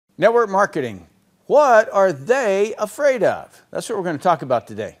Network marketing. What are they afraid of? That's what we're going to talk about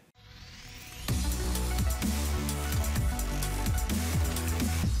today.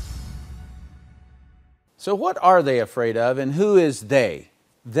 So what are they afraid of, and who is they?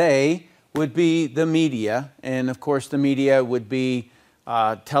 They would be the media, and of course the media would be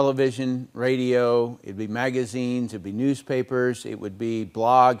television, radio, it'd be magazines, it'd be newspapers, it would be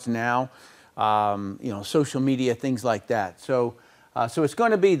blogs now, social media, things like that. So it's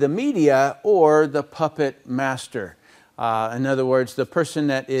going to be the media or the puppet master. In other words, the person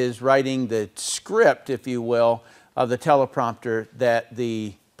that is writing the script, if you will, of the teleprompter that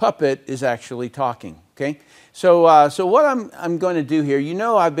the puppet is actually talking. Okay, so what I'm going to do here,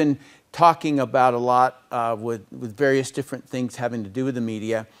 I've been talking about a lot with various different things having to do with the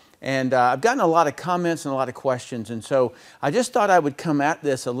media, and I've gotten a lot of comments and a lot of questions, and so I just thought I would come at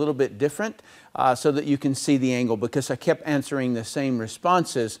this a little bit different so that you can see the angle, because I kept answering the same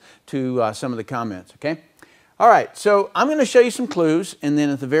responses to some of the comments. Okay, all right, so I'm going to show you some clues, and then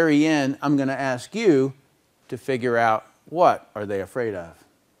at the very end I'm going to ask you to figure out what are they afraid of.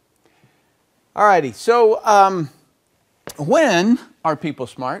 Alrighty, so when are people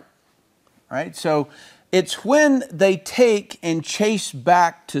smart? Right, so it's when they take and chase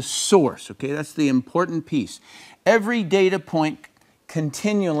back to source. Okay, that's the important piece. Every data point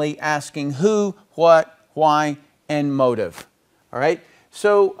continually asking who, what, why, and motive. All right,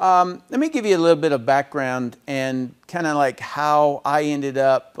 so let me give you a little bit of background and kind of like how I ended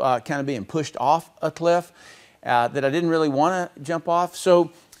up kind of being pushed off a cliff that I didn't really want to jump off.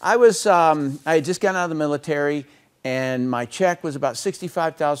 So I had just gotten out of the military, and my check was about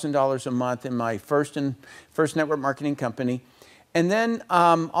 $65,000 a month in my first network marketing company. And then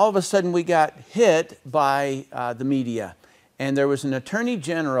all of a sudden we got hit by the media. And there was an attorney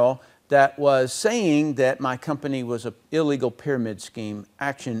general that was saying that my company was an illegal pyramid scheme,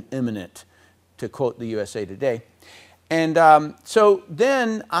 action imminent, to quote the USA Today. And so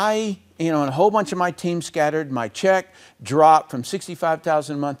then and a whole bunch of my team scattered. My check dropped from $65,000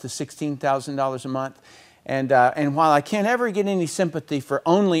 a month to $16,000 a month. And while I can't ever get any sympathy for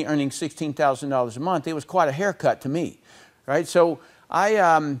only earning $16,000 a month, it was quite a haircut to me, right? So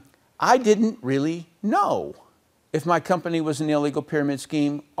I didn't really know if my company was an illegal pyramid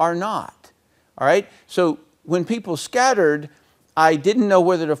scheme or not, all right? So when people scattered, I didn't know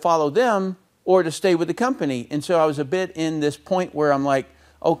whether to follow them or to stay with the company. And so I was a bit in this point where I'm like,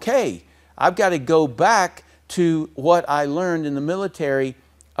 okay, I've got to go back to what I learned in the military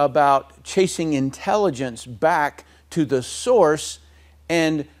about chasing intelligence back to the source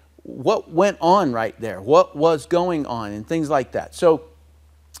and what went on right there, what was going on, and things like that. So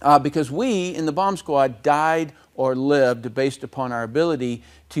because we in the bomb squad died or lived based upon our ability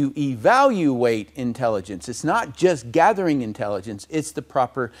to evaluate intelligence. It's not just gathering intelligence, it's the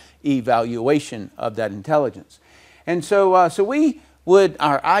proper evaluation of that intelligence. And so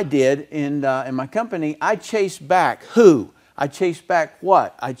I did in my company, I chased back who, I chased back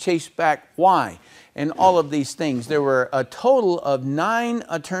what, I chased back why, and all of these things. There were a total of 9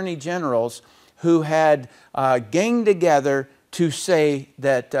 attorney generals who had ganged together to say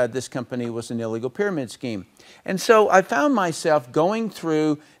that this company was an illegal pyramid scheme. And so I found myself going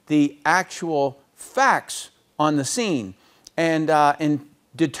through the actual facts on the scene and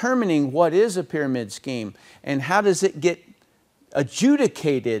determining what is a pyramid scheme and how does it get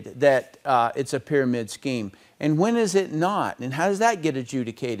adjudicated that it's a pyramid scheme, and when is it not, and how does that get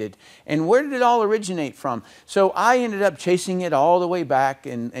adjudicated, and where did it all originate from? So I ended up chasing it all the way back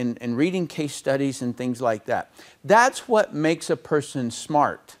and reading case studies and things like that. That's what makes a person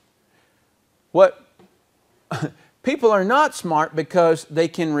smart. People are not smart because they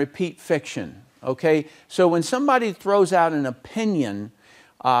can repeat fiction. Okay, so when somebody throws out an opinion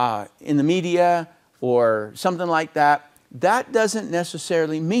in the media or something like that, that doesn't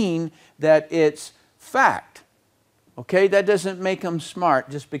necessarily mean that it's fact. Okay, that doesn't make them smart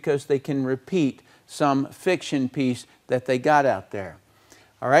just because they can repeat some fiction piece that they got out there.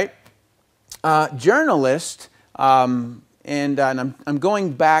 All right, journalists, and I'm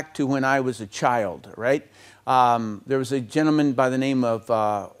going back to when I was a child. Right, there was a gentleman by the name of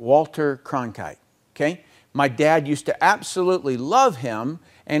Walter Cronkite. Okay, my dad used to absolutely love him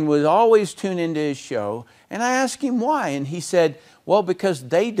and would always tune into his show. And I asked him why, and he said, well, because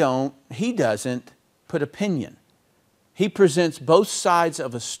he doesn't put opinion. He presents both sides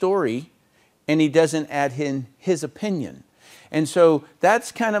of a story, and he doesn't add in his opinion. And so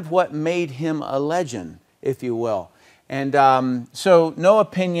that's kind of what made him a legend, if you will. And so no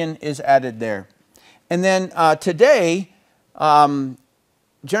opinion is added there. And then today,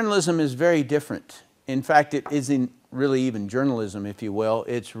 journalism is very different. In fact, it is really even journalism, if you will.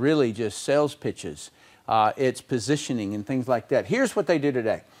 It's really just sales pitches. It's positioning and things like that. Here's what they do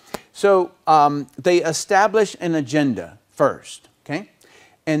today. So they establish an agenda first, okay?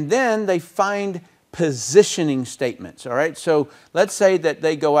 And then they find positioning statements, all right? So let's say that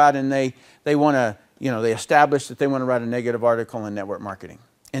they go out and they want to, they establish that they want to write a negative article in network marketing.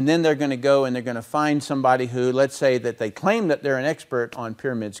 And then they're going to go and they're going to find somebody who, let's say that they claim that they're an expert on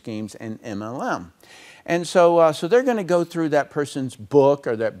pyramid schemes and MLM. And so they're going to go through that person's book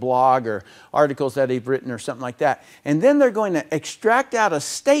or that blog or articles that they've written or something like that. And then they're going to extract out a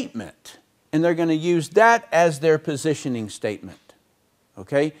statement and they're going to use that as their positioning statement.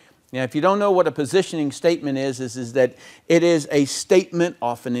 Okay? Now, if you don't know what a positioning statement is that it is a statement,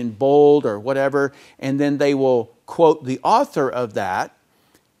 often in bold or whatever, and then they will quote the author of that.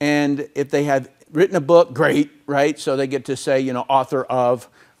 And if they have written a book, great, right? So they get to say, author of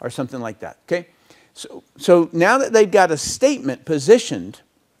or something like that, okay? So now that they've got a statement positioned,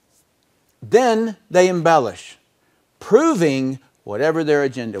 then they embellish, proving whatever their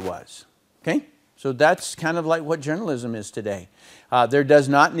agenda was, okay? So that's kind of like what journalism is today. There does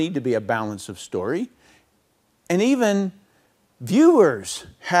not need to be a balance of story. And even viewers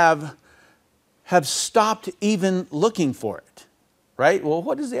have stopped even looking for it, right? Well,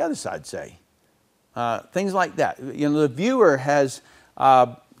 what does the other side say? Things like that. The viewer has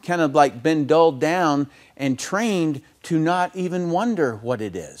kind of like been dulled down and trained to not even wonder what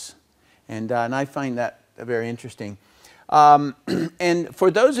it is. And I find that very interesting. And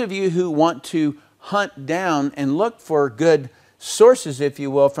for those of you who want to hunt down and look for good sources, if you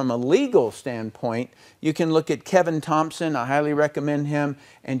will, from a legal standpoint, you can look at Kevin Thompson, I highly recommend him,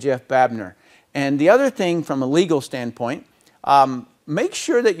 and Jeff Babner. And the other thing from a legal standpoint, make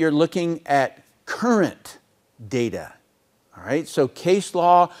sure that you're looking at current data. All right, so case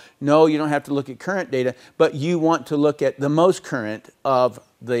law, no, you don't have to look at current data, but you want to look at the most current of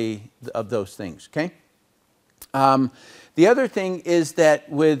those things, okay? The other thing is that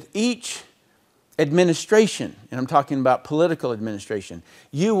with each administration, and I'm talking about political administration,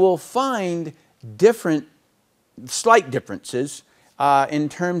 you will find slight differences in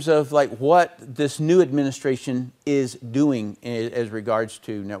terms of like what this new administration is doing as regards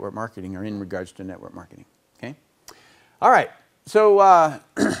to network marketing or in regards to network marketing, okay? All right, so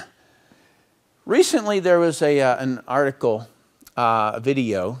recently there was an article, a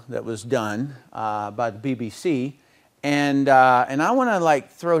video that was done by the BBC, and I want to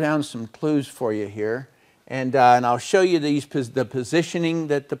like throw down some clues for you here, and I'll show you the positioning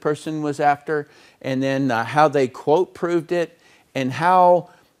that the person was after, and then how they quote proved it, and how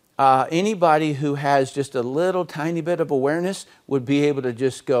anybody who has just a little tiny bit of awareness would be able to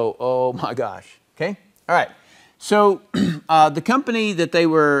just go, oh my gosh, okay? All right, so the company that they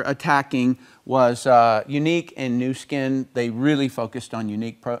were attacking was Unique and New Skin. They really focused on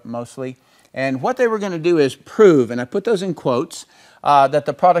Unique mostly. And what they were going to do is prove, and I put those in quotes, that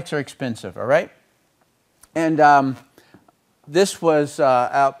the products are expensive, all right? And this was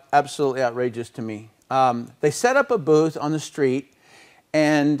absolutely outrageous to me. They set up a booth on the street,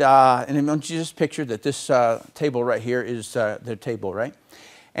 and I want you to just picture that this table right here is their table, right?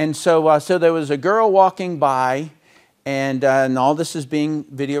 And so there was a girl walking by, and all this is being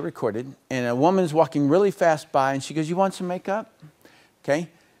video recorded, and a woman's walking really fast by, and she goes, "You want some makeup?" Okay?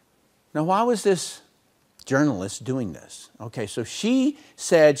 Now, why was this journalist doing this? Okay, so she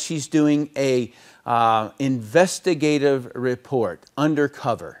said she's doing a investigative report,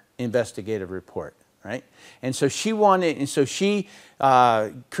 undercover investigative report, right? And so she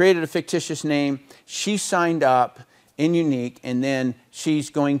created a fictitious name. She signed up in Unique, and then she's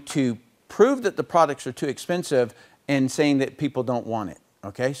going to prove that the products are too expensive and saying that people don't want it.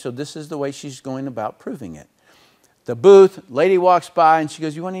 Okay, so this is the way she's going about proving it. The booth, lady walks by and she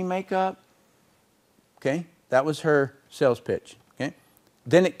goes, "You want any makeup?" Okay, that was her sales pitch. Okay,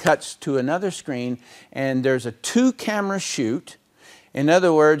 then it cuts to another screen and there's a 2-camera shoot. In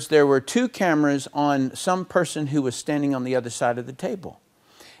other words, there were 2 cameras on some person who was standing on the other side of the table.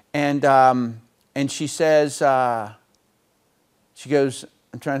 And she says, she goes,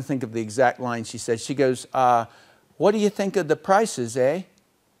 I'm trying to think of the exact line she said. She goes, "What do you think of the prices, eh?"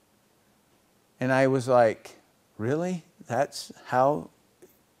 And I was like, really? That's how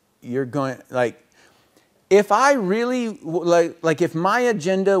you're going, like, if I really, like if my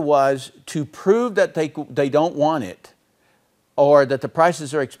agenda was to prove that they don't want it or that the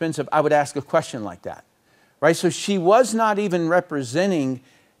prices are expensive, I would ask a question like that, right? So she was not even representing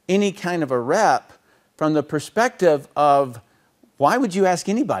any kind of a rep from the perspective of, why would you ask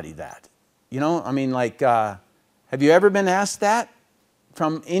anybody that? You know, I mean, like, have you ever been asked that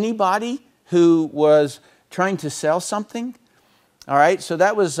from anybody who was trying to sell something. All right, so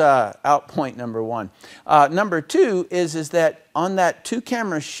that was out point number one. Number two is that on that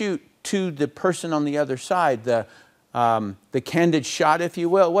 2-camera shoot to the person on the other side, the candid shot, if you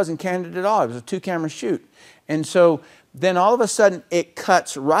will, it wasn't candid at all. It was a 2-camera shoot. And so then all of a sudden it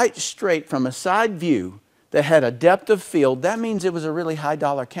cuts right straight from a side view that had a depth of field. That means it was a really high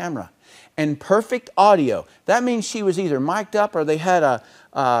dollar camera. And perfect audio. That means she was either mic'd up or they had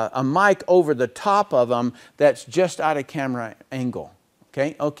a mic over the top of them that's just out of camera angle.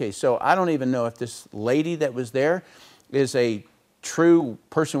 Okay, so I don't even know if this lady that was there is a true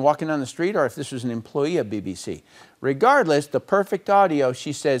person walking down the street or if this was an employee of BBC. Regardless, the perfect audio,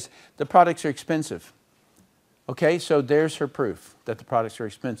 she says, the products are expensive. Okay, so there's her proof that the products are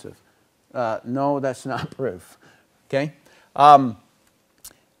expensive. No, that's not proof. Okay?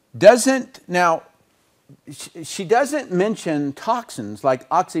 Now, she doesn't mention toxins like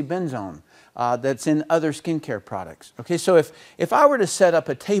oxybenzone that's in other skincare products. Okay, so if I were to set up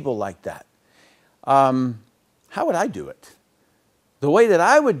a table like that, how would I do it? The way that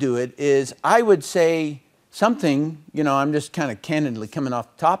I would do it is I would say something, you know, I'm just kind of candidly coming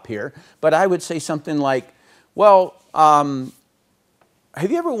off the top here, but I would say something like, well, have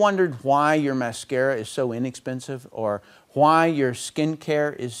you ever wondered why your mascara is so inexpensive or why your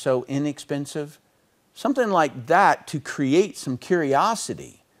skincare is so inexpensive? Something like that to create some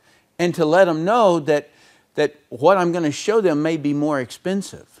curiosity and to let them know that what I'm going to show them may be more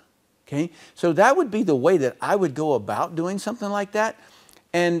expensive. Okay? So that would be the way that I would go about doing something like that.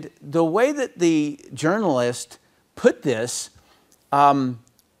 And the way that the journalist put this,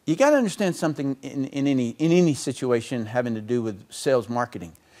 you got to understand something in any situation having to do with sales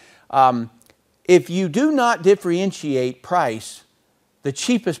marketing. If you do not differentiate price, the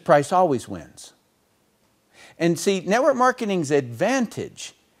cheapest price always wins. And see, network marketing's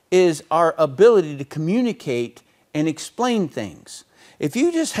advantage is our ability to communicate and explain things. If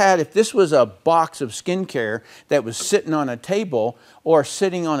this was a box of skincare that was sitting on a table or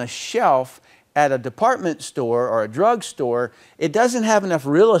sitting on a shelf at a department store or a drugstore, it doesn't have enough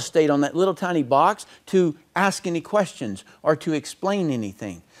real estate on that little tiny box to ask any questions or to explain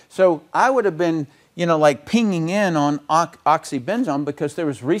anything. So I would have been, you know, like pinging in on oxybenzone because there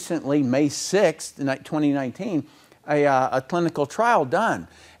was recently, May 6th, 2019, a clinical trial done.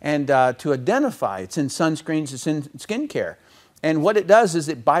 And to identify, it's in sunscreens, it's in skincare. And what it does is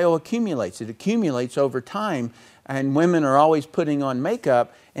it bioaccumulates. It accumulates over time. And women are always putting on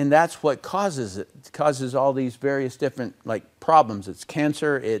makeup, and that's what causes it. It causes all these various different problems. It's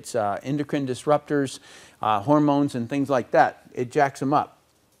cancer, it's endocrine disruptors, hormones, and things like that. It jacks them up.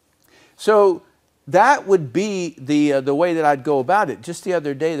 So that would be the way that I'd go about it. Just the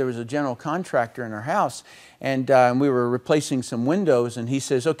other day, there was a general contractor in our house, and we were replacing some windows, and he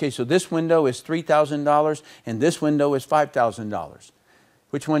says, okay, so this window is $3,000, and this window is $5,000.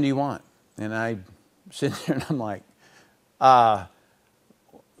 Which one do you want? And I sit there and I'm like,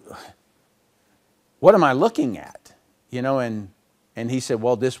 what am I looking at? You know, and he said,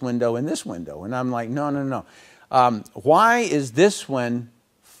 well, this window and this window. And I'm like, no. Why is this one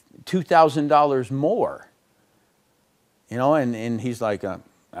 $2,000 more? You know, and he's like, I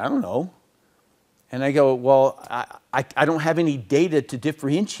don't know. And I go, well, I don't have any data to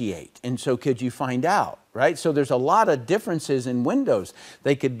differentiate. And so could you find out? Right? So there's a lot of differences in windows.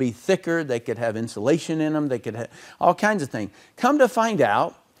 They could be thicker, they could have insulation in them, they could have all kinds of things. Come to find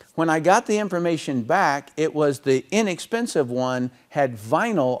out, when I got the information back, it was the inexpensive one had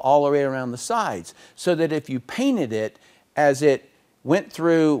vinyl all the way around the sides, so that if you painted it as it went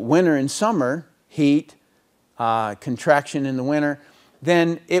through winter and summer, heat, contraction in the winter,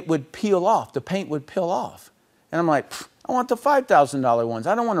 then it would peel off, the paint would peel off. And I'm like, I want the $5,000 ones.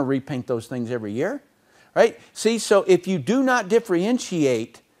 I don't want to repaint those things every year. Right? See, so if you do not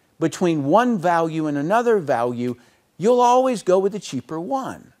differentiate between one value and another value, you'll always go with the cheaper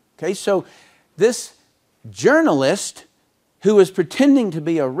one. Okay, so this journalist who was pretending to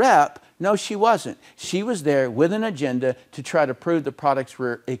be a rep, no, she wasn't. She was there with an agenda to try to prove the products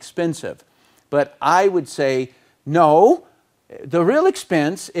were expensive. But I would say, no. The real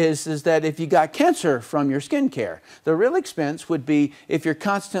expense is that if you got cancer from your skincare, the real expense would be if you're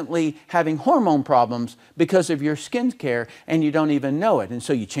constantly having hormone problems because of your skincare and you don't even know it. And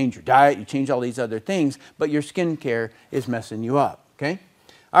so you change your diet, you change all these other things, but your skincare is messing you up, okay?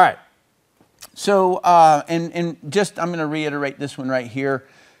 All right. So, and just, I'm going to reiterate this one right here.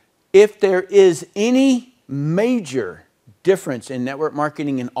 If there is any major difference in network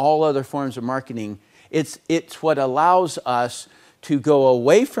marketing and all other forms of marketing, it's what allows us to go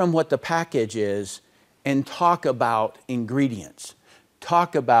away from what the package is and talk about ingredients,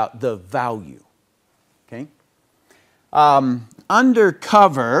 talk about the value, okay?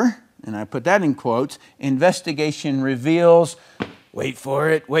 Undercover, and I put that in quotes, investigation reveals, wait for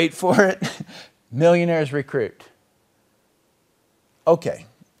it, millionaires recruit. Okay,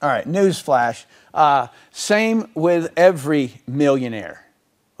 all right, newsflash. Same with every millionaire,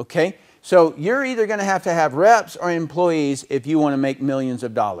 okay? So you're either going to have reps or employees if you want to make millions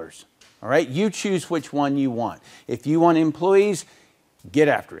of dollars, all right? You choose which one you want. If you want employees, get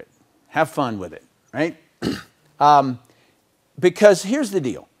after it. Have fun with it, right? Because here's the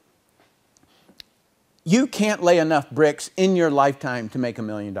deal. You can't lay enough bricks in your lifetime to make $1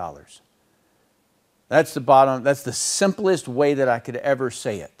 million. That's the simplest way that I could ever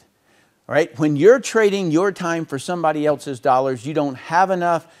say it. All right? When you're trading your time for somebody else's dollars, you don't have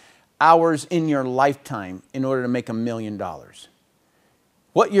enough hours in your lifetime in order to make $1 million.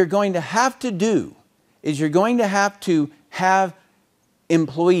 What you're going to have to do is you're going to have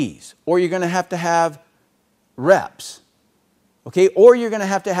employees, or you're going to have reps, okay? Or you're going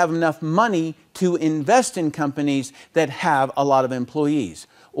to have enough money to invest in companies that have a lot of employees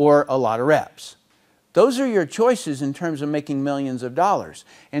or a lot of reps. Those are your choices in terms of making millions of dollars.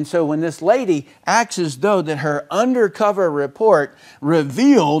 And so when this lady acts as though that her undercover report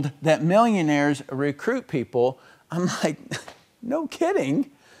revealed that millionaires recruit people, I'm like, no kidding.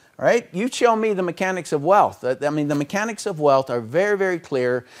 All right, you show me the mechanics of wealth. I mean, the mechanics of wealth are very, very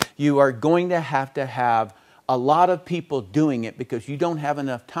clear. You are going to have a lot of people doing it because you don't have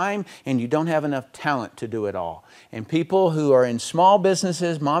enough time and you don't have enough talent to do it all. And people who are in small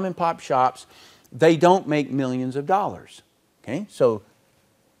businesses, mom and pop shops, they don't make millions of dollars. Okay, so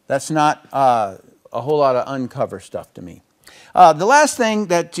that's not a whole lot of uncover stuff to me. The last thing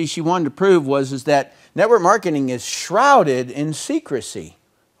that she wanted to prove is that network marketing is shrouded in secrecy.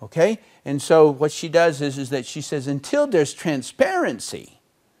 Okay? And so what she does is that she says, until there's transparency.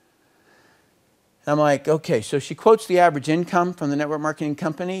 I'm like, okay, so she quotes the average income from the network marketing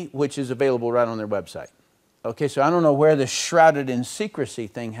company, which is available right on their website. Okay, so I don't know where the shrouded in secrecy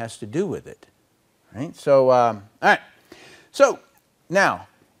thing has to do with it. Right? So, all right. So, now,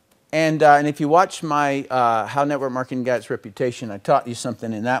 and if you watch my How Network Marketing Got Its Reputation, I taught you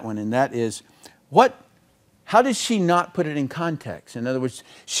something in that one, and that is, how did she not put it in context? In other words,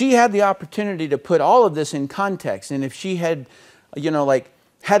 she had the opportunity to put all of this in context. And if she had,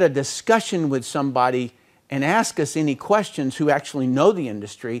 had a discussion with somebody and ask us any questions who actually know the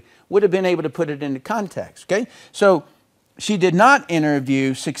industry, would have been able to put it into context. Okay? So she did not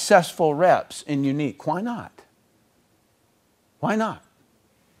interview successful reps in Unique. Why not? Why not?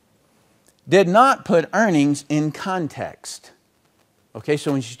 Did not put earnings in context. Okay,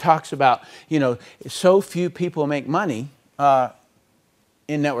 so when she talks about, so few people make money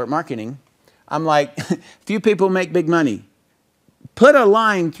in network marketing, I'm like, few people make big money. Put a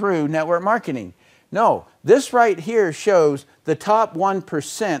line through network marketing. No, this right here shows the top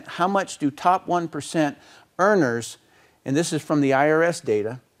 1%. How much do top 1% earners, and this is from the IRS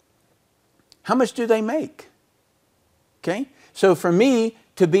data, how much do they make? Okay, so for me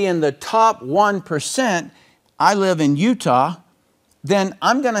to be in the top 1%, I live in Utah, then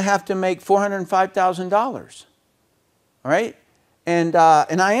I'm going to have to make $405,000, all right? And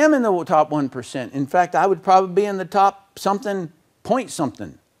I am in the top 1%. In fact, I would probably be in the top something, point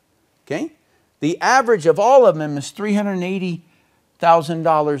something, okay? The average of all of them is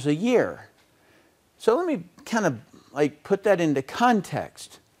 $380,000 a year. So let me kind of put that into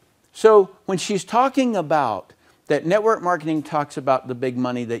context. So when she's talking about that network marketing talks about the big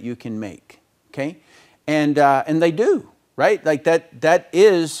money that you can make, okay? And they do. Right? Like that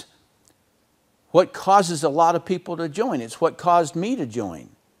is what causes a lot of people to join. It's what caused me to join.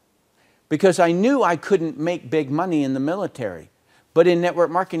 Because I knew I couldn't make big money in the military. But in network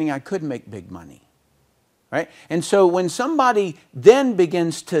marketing, I could make big money. Right? And so when somebody then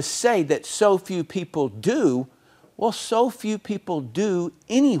begins to say that so few people do, well, so few people do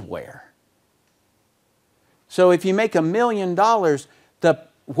anywhere. So if you make $1 million,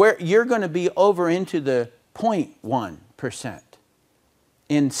 where you're going to be over into the 0.1%.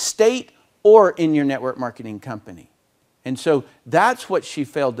 In state or in your network marketing company. And so that's what she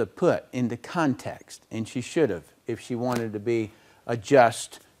failed to put into context. And she should have if she wanted to be a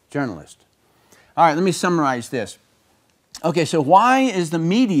just journalist. All right, let me summarize this. Okay, so why is the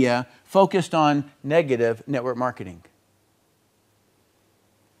media focused on negative network marketing?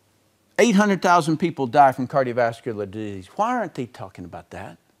 800,000 people die from cardiovascular disease. Why aren't they talking about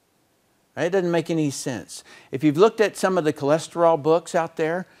that? Right? It doesn't make any sense. If you've looked at some of the cholesterol books out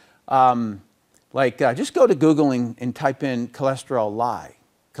there, just go to Google and type in cholesterol lie,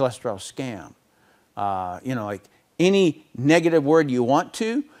 cholesterol scam, any negative word you want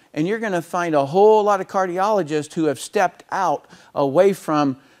to, and you're going to find a whole lot of cardiologists who have stepped out away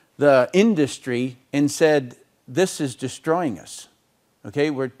from the industry and said, this is destroying us. Okay,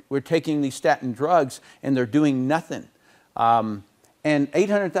 we're taking these statin drugs and they're doing nothing. And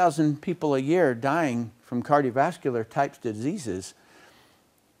 800,000 people a year dying from cardiovascular type diseases,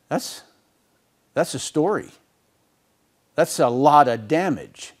 that's a story. That's a lot of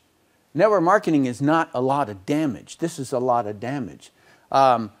damage. Network marketing is not a lot of damage. This is a lot of damage.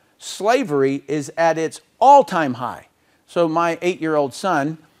 Slavery is at its all-time high. So my 8-year-old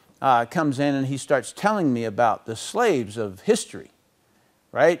son comes in and he starts telling me about the slaves of history,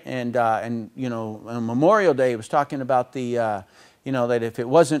 right? And you know, on Memorial Day, he was talking about the, you know, that if it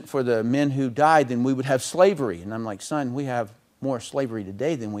wasn't for the men who died, then we would have slavery. And I'm like, son, we have more slavery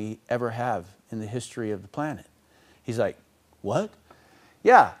today than we ever have in the history of the planet. He's like, what?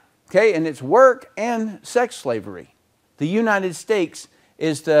 Yeah, okay, and it's work and sex slavery. The United States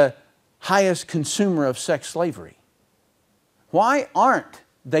is the highest consumer of sex slavery. Why aren't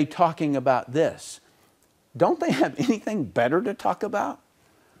they talking about this? Don't they have anything better to talk about?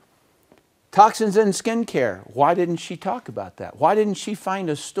 Toxins in skincare. Why didn't she talk about that? Why didn't she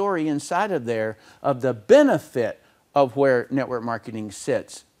find a story inside of there of the benefit of where network marketing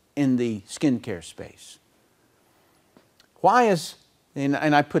sits in the skincare space? Why is, and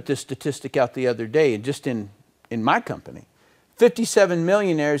I put this statistic out the other day, just in my company, 57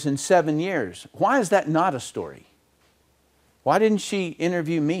 millionaires in 7 years. Why is that not a story? Why didn't she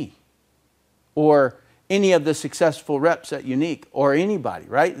interview me or any of the successful reps at Unique or anybody,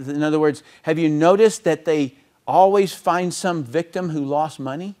 right? In other words, have you noticed that they always find some victim who lost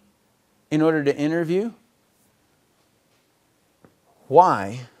money in order to interview?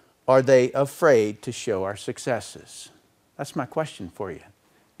 Why are they afraid to show our successes? That's my question for you.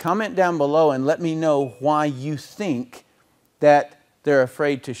 Comment down below and let me know why you think that they're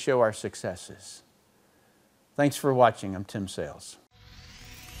afraid to show our successes. Thanks for watching. I'm Tim Sales.